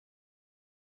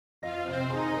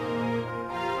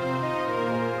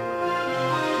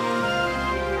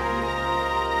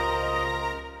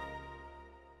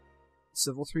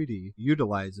Civil 3D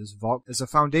utilizes Vault as a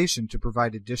foundation to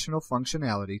provide additional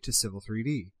functionality to Civil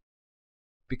 3D.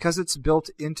 Because it's built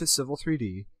into Civil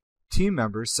 3D, team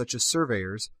members such as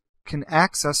surveyors can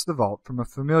access the Vault from a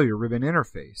familiar ribbon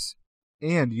interface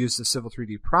and use the Civil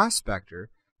 3D prospector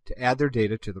to add their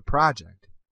data to the project.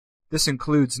 This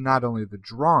includes not only the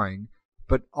drawing,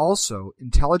 but also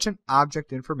intelligent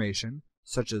object information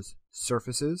such as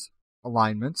surfaces,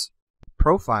 alignments,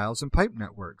 profiles, and pipe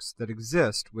networks that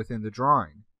exist within the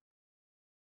drawing.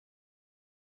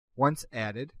 Once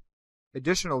added,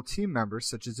 additional team members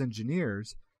such as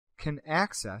engineers can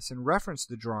access and reference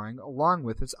the drawing along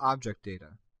with its object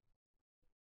data.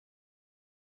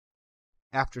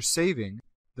 After saving,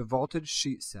 the vaulted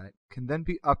sheet set can then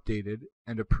be updated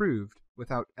and approved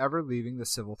without ever leaving the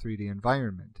Civil 3D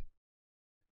environment.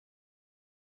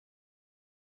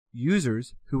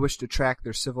 Users who wish to track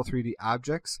their Civil 3D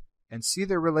objects and see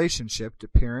their relationship to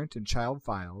parent and child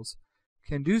files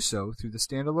can do so through the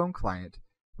standalone client,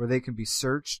 where they can be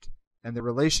searched and their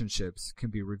relationships can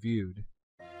be reviewed.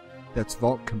 That's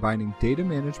Vault combining data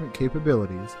management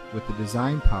capabilities with the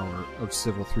design power of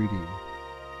Civil 3D.